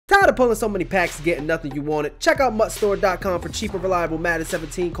pulling so many packs to getting nothing you wanted? Check out muttstore.com for cheap and reliable Madden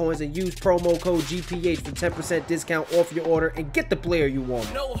 17 coins and use promo code GPH for 10% discount off your order and get the player you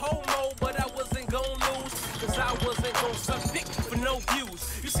want. No homo, but I wasn't gonna lose, cause I wasn't gonna suck dick for no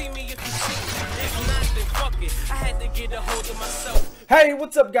views. You see me if you see me, if not then fuck it. I had to get a hold of myself. Hey,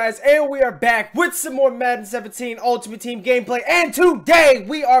 what's up guys? And we are back with some more Madden 17 Ultimate Team gameplay, and today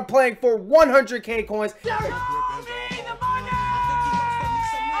we are playing for 100k coins.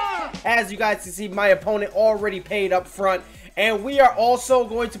 As you guys can see, my opponent already paid up front, and we are also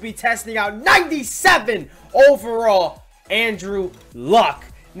going to be testing out 97 overall Andrew Luck.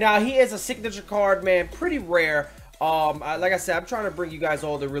 Now, he is a signature card, man, pretty rare. Like I said, I'm trying to bring you guys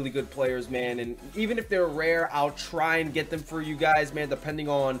all the really good players, man, and even if they're rare, I'll try and get them for you guys, man, depending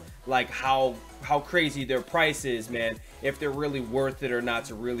on like how crazy their price is, man, if they're really worth it or not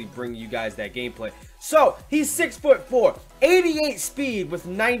to really bring you guys that gameplay. So he's 6'4", 88 speed with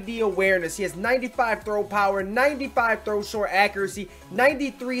 90 awareness. He has 95 throw power, 95 throw short accuracy,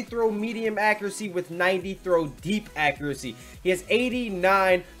 93 throw medium accuracy with 90 throw deep accuracy. He has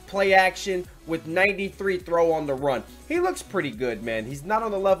 89 play action with 93 throw on the run. He looks pretty good, man. He's not on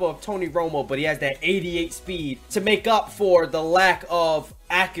the level of Tony Romo, but he has that 88 speed to make up for the lack of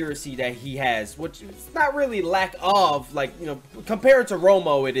accuracy that he has, which is not really lack of, like, you know, compared to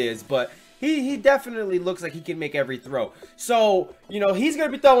Romo it is, but he definitely looks like he can make every throw. So, you know, he's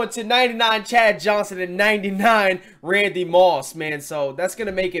going to be throwing to 99 Chad Johnson and 99 Randy Moss, man. So that's going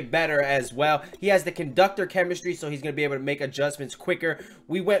to make it better as well. He has the conductor chemistry, so he's going to be able to make adjustments quicker.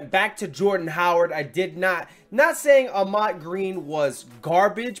 We went back to Jordan Howard. I did not saying Ahmad Green was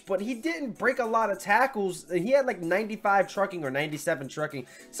garbage, but he didn't break a lot of tackles. He had like 95 trucking or 97 trucking,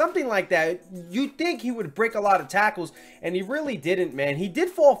 something like that. You'd think he would break a lot of tackles, and he really didn't, man. He did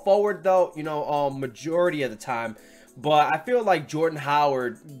fall forward, though, you know, majority of the time. But I feel like Jordan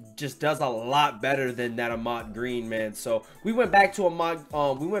Howard just does a lot better than that Ahmad Green, man. So we went back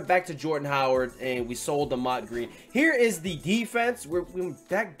to Jordan Howard and we sold Ahmad Green. Here is the defense. We went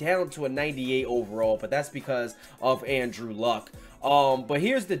back down to a 98 overall, but that's because of Andrew Luck. But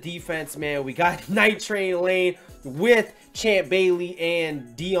here's the defense, man. We got Night Train Lane with Champ Bailey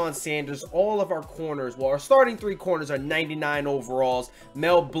and Deion Sanders. All of our corners, well, our starting three corners are 99 overalls.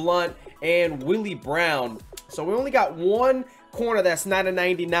 Mel Blount and Willie Brown. So we only got one corner that's not a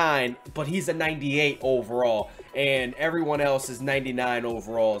 99, but he's a 98 overall, and everyone else is 99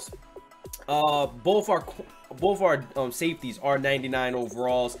 overalls. Both our safeties are 99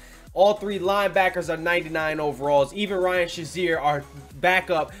 overalls. All three linebackers are 99 overalls. Even Ryan Shazier, our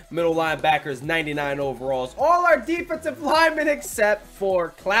backup middle linebacker, is 99 overalls. All our defensive linemen except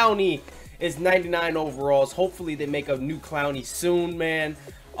for Clowney is 99 overalls. Hopefully they make a new Clowney soon, man.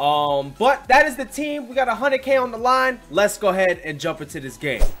 But that is the team. We got 100k on the line. Let's go ahead and jump into this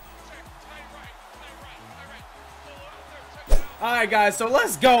game. All right, guys, so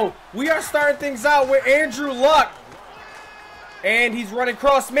let's go. We are starting things out with Andrew Luck, and he's running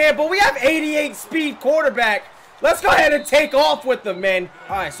cross man, but we have 88 speed quarterback. Let's go ahead and take off with them, man.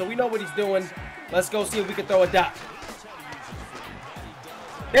 All right, so we know what he's doing. Let's go see if we can throw a dot.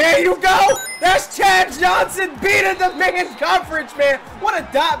 There you go. That's Chad Johnson beating the man coverage, man. What a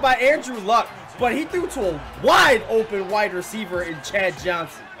dot by Andrew Luck. But he threw to a wide open wide receiver in Chad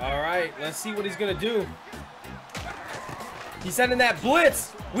Johnson. All right, let's see what he's going to do. He's sending that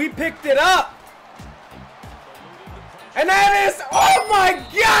blitz. We picked it up. And that is, oh my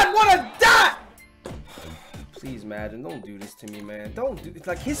God, what a dot. Please, Madden, don't do this to me, man. Don't do this.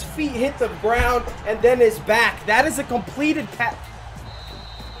 Like, his feet hit the ground and then his back. That is a completed pass.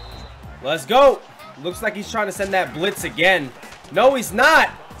 Let's go. Looks like he's trying to send that blitz again. No, he's not.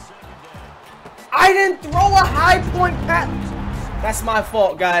 I didn't throw a high point pass. That's my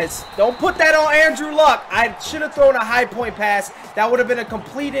fault, guys. Don't put that on Andrew Luck. I should have thrown a high point pass. That would have been a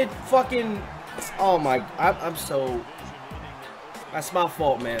completed fucking... Oh, my... I'm so... That's my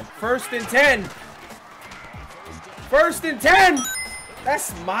fault, man. 1st and 10. 1st and 10.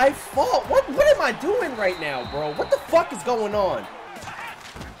 That's my fault. What am I doing right now, bro? What the fuck is going on?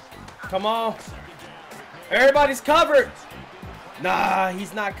 Come on. Everybody's covered. Nah,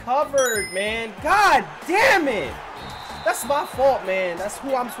 he's not covered, man. God damn it. That's my fault, man. That's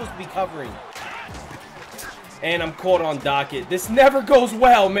who I'm supposed to be covering. And I'm caught on docket. This never goes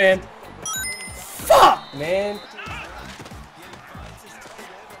well, man. Fuck, man.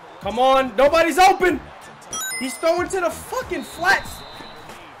 Come on. Nobody's open. He's throwing to the fucking flats.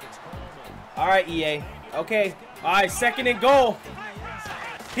 All right, EA. Okay. All right, 2nd and goal.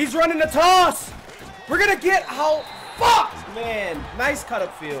 He's running the toss. We're going to get how... Fuck! Man, nice cut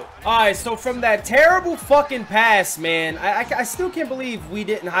up field. Alright, so from that terrible fucking pass, man, I still can't believe we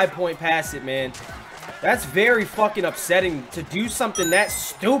didn't high point pass it, man. That's very fucking upsetting to do something that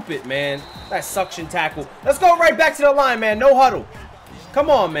stupid, man. That suction tackle. Let's go right back to the line, man. No huddle. Come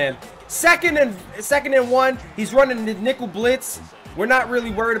on, man. Second and 1. He's running the nickel blitz. We're not really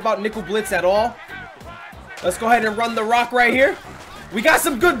worried about nickel blitz at all. Let's go ahead and run the rock right here. We got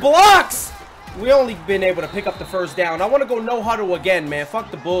some good blocks. We only been able to pick up the first down. I want to go no huddle again, man.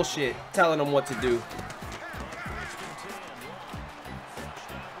 Fuck the bullshit telling them what to do.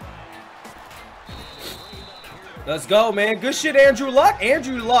 Let's go, man. Good shit, Andrew Luck.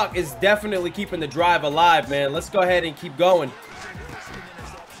 Andrew Luck is definitely keeping the drive alive, man. Let's go ahead and keep going.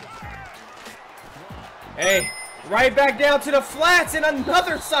 Hey, right back down to the flats and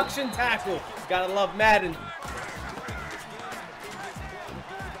another suction tackle. Gotta love Madden.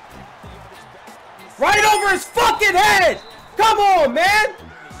 Right over his fucking head! Come on, man!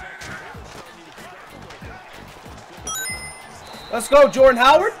 Let's go, Jordan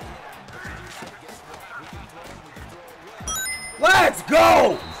Howard. Let's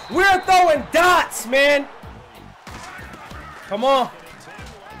go! We're throwing dots, man! Come on.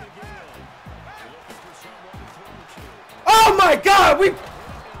 Oh my god! We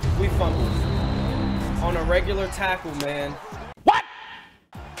fumbled. On a regular tackle, man. What?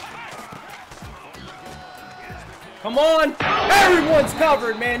 Come on! Everyone's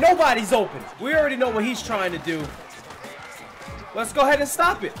covered, man. Nobody's open. We already know what he's trying to do. Let's go ahead and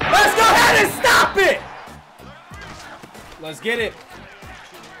stop it. Let's go ahead and stop it! Let's get it.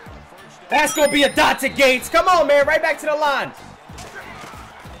 That's gonna be a dot to Gates. Come on, man. Right back to the line.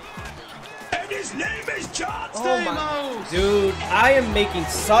 And his name is John Oh my, dude, I am making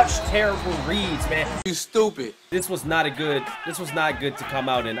such terrible reads, man. You stupid. This was not good to come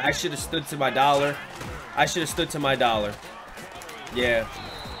out in. I should have stood to my dollar. I should have stood to my dollar. Yeah.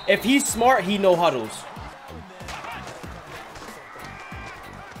 If he's smart, he no huddles.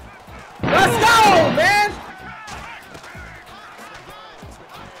 Let's go, man!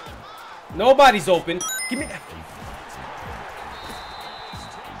 Nobody's open. Give me that.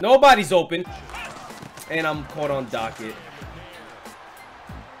 Nobody's open. And I'm caught on docket.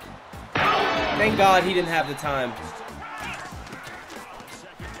 Thank God he didn't have the time.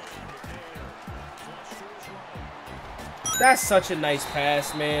 That's such a nice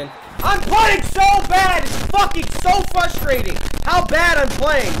pass, man. I'm playing so bad. It's fucking so frustrating how bad I'm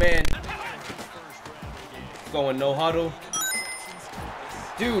playing, man. Going no huddle.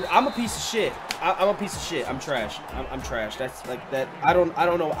 Dude, I'm a piece of shit. I'm a piece of shit. I'm trash. I'm trash. That's like that. I don't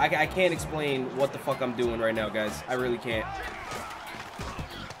know. I can't explain what the fuck I'm doing right now, guys. I really can't.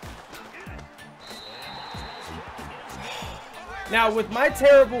 Now, with my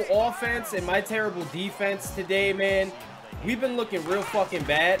terrible offense and my terrible defense today, man, we've been looking real fucking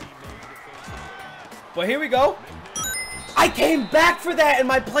bad. But here we go. I came back for that, and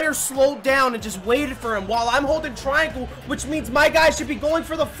my player slowed down and just waited for him while I'm holding triangle, which means my guy should be going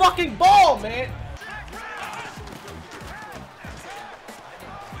for the fucking ball, man.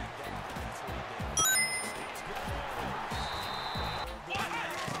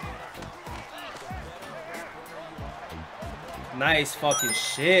 Nice fucking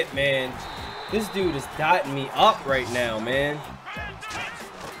shit, man. This dude is dotting me up right now, man.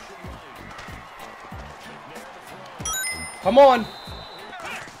 Come on.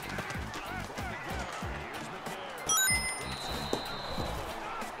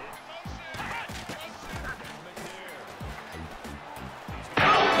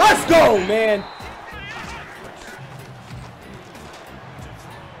 Let's go, man.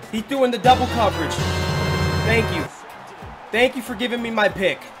 He threw in the double coverage. Thank you. Thank you for giving me my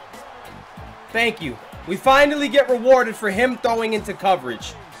pick. Thank you. We finally get rewarded for him throwing into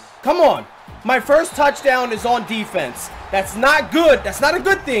coverage. Come on. My first touchdown is on defense. That's not good. That's not a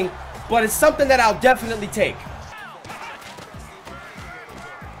good thing, but it's something that I'll definitely take.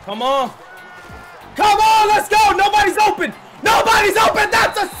 Come on. Come on, let's go. Nobody's open. Nobody's open.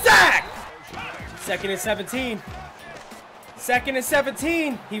 That's a sack. 2nd and 17. 2nd and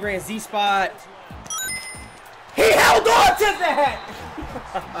 17. He ran Z-spot. He held on to that.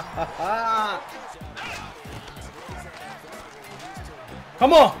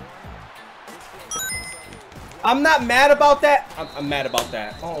 Come on. I'm not mad about that. I'm mad about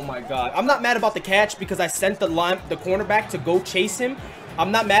that. Oh my god. I'm not mad about the catch because I sent the cornerback to go chase him.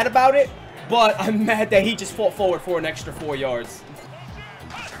 I'm not mad about it, but I'm mad that he just fought forward for an extra 4 yards.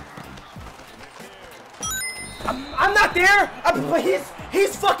 I'm not there.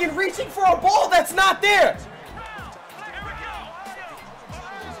 He's fucking reaching for a ball that's not there.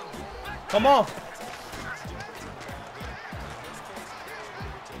 Come on.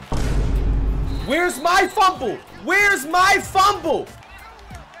 Where's my fumble? Where's my fumble?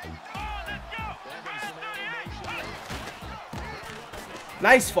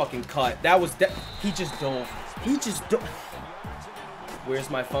 Nice fucking cut. That was he just dove. He just dove. Where's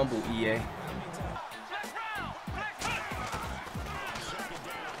my fumble, EA?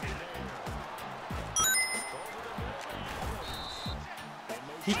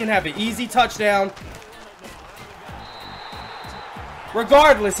 He can have an easy touchdown.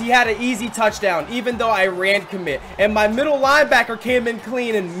 Regardless, he had an easy touchdown, even though I ran commit. And my middle linebacker came in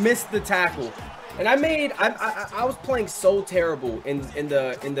clean and missed the tackle. And I was playing so terrible in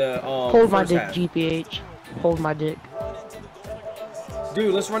the Hold my dick, half. GPH. Hold my dick.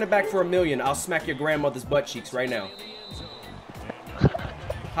 Dude, let's run it back for $1 million. I'll smack your grandmother's butt cheeks right now.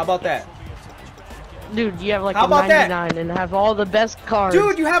 How about that? Dude, you have like How a about 99 that? and have all the best cards.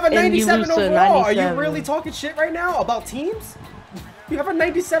 Dude, you have a and you 97 lose to a overall. Are you 97. really talking shit right now about teams? You have a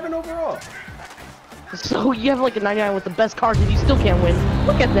 97 overall. So you have like a 99 with the best cards and you still can't win.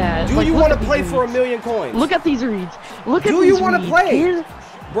 Look at that. Do like, you look want at to play these for reads. $1 million coins? Look at these reads. Look at Do these you want to reads. play? Here's-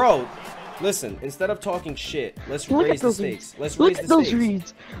 Bro, listen, instead of talking shit, let's Look raise at the those stakes. reads. Let's Look raise at the those stakes.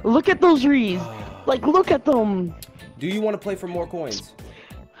 reads. Look at those reads. Like, look at them. Do you want to play for more coins?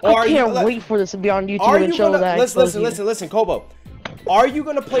 I can't wait for this to be on YouTube Are and you show gonna that. listen, Kobo? Are you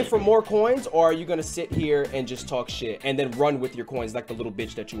gonna play for more coins, or are you gonna sit here and just talk shit and then run with your coins like the little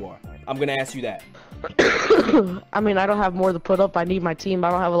bitch that you are? I'm gonna ask you that. I mean, I don't have more to put up. I need my team.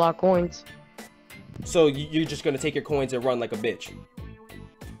 I don't have a lot of coins. So you're just gonna take your coins and run like a bitch?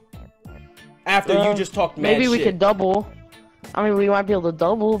 After you just talked mad maybe we shit. could double. I mean, we might be able to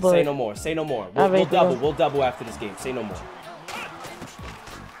double, but Say no more. Say no more. I We'll mean, double. We'll double after this game. Say no more.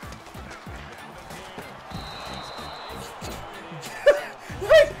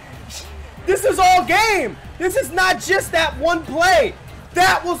 This is all game. This is not just that one play.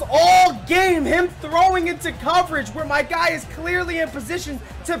 That was all game. Him throwing into coverage where my guy is clearly in position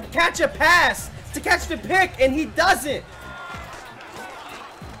to catch a pass, to catch the pick, and he doesn't.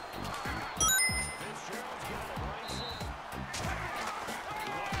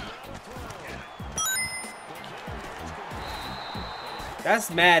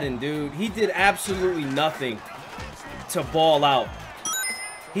 That's Madden, dude. He did absolutely nothing to ball out.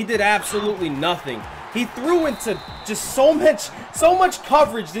 He did absolutely nothing. He threw into just so much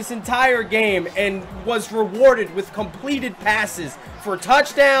coverage this entire game and was rewarded with completed passes for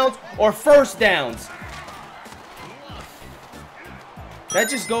touchdowns or first downs. That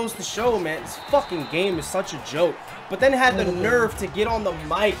just goes to show, man, this fucking game is such a joke. But then had the nerve to get on the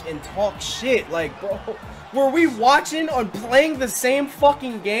mic and talk shit. Like, bro, were we watching on playing the same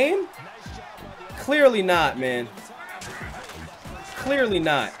fucking game? Clearly not, man. Clearly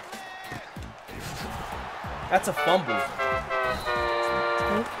not. That's a fumble.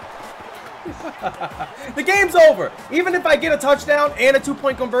 The game's over. Even if I get a touchdown and a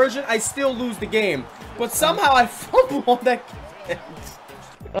 2-point conversion, I still lose the game. But somehow I fumble on that game.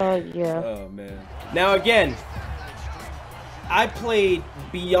 yeah. Oh, man. Now, again, I played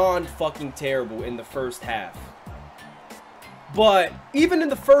beyond fucking terrible in the first half. But even in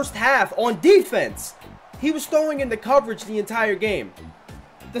the first half, on defense, he was throwing into coverage the entire game.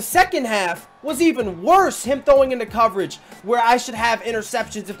 The second half was even worse, him throwing into coverage where I should have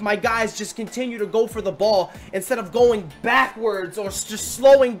interceptions if my guys just continue to go for the ball instead of going backwards or just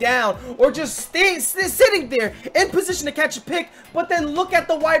slowing down or just sitting there in position to catch a pick. But then look at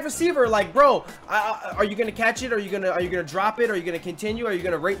the wide receiver, like, bro, are you gonna catch it? Are you gonna drop it? Are you gonna continue? Are you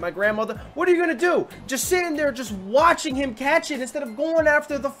gonna rape my grandmother? What are you gonna do? Just sitting there, just watching him catch it instead of going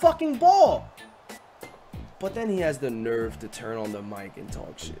after the fucking ball. But then he has the nerve to turn on the mic and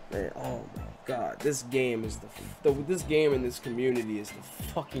talk shit, man. Oh my god, this game is this game in this community is the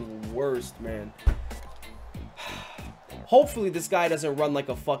fucking worst, man. Hopefully this guy doesn't run like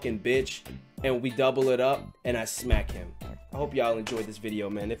a fucking bitch and we double it up and I smack him. I hope y'all enjoyed this video,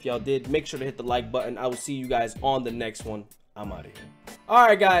 man. If y'all did, make sure to hit the like button. I will see you guys on the next one. I'm out of here.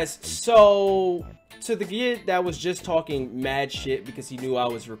 Alright guys, so to the kid that was just talking mad shit because he knew I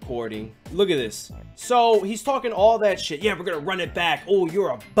was recording, look at this. So he's talking all that shit. Yeah, we're gonna run it back. Oh, you're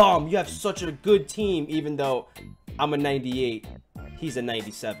a bum. You have such a good team, even though I'm a 98. He's a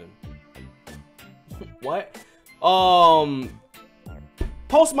 97. What?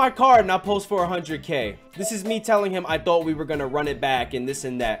 Post my card and I'll post for 100K. This is me telling him I thought we were gonna run it back and this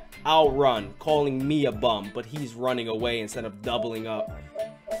and that. I'll run, calling me a bum, but he's running away instead of doubling up.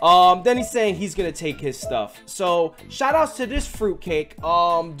 Then he's saying he's gonna take his stuff. So shout outs to this fruitcake.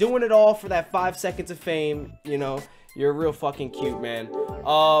 Doing it all for that 5 seconds of fame. You know, you're real fucking cute, man.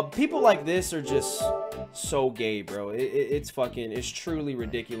 People like this are just So gay, bro. It's fucking, it's truly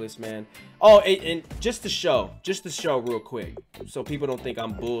ridiculous, man. Oh, and just to show real quick, so people don't think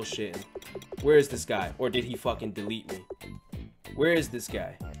I'm bullshitting. Where is this guy? Or did he fucking delete me? Where is this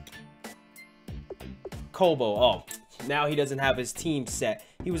guy? Kobo. Oh, now he doesn't have his team set.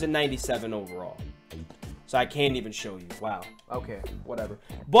 He was a 97 overall. So I can't even show you. Wow. Okay, whatever.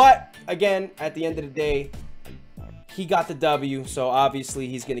 But, again, at the end of the day, he got the W, so obviously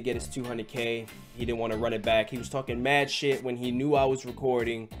he's going to get his 200K. He didn't want to run it back. He was talking mad shit when he knew I was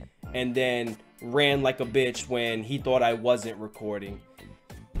recording, and then ran like a bitch when he thought I wasn't recording.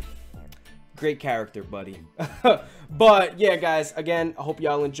 Great character, buddy. But, yeah, guys, again, I hope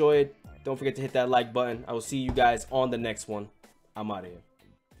y'all enjoyed. Don't forget to hit that like button. I will see you guys on the next one. I'm out of here.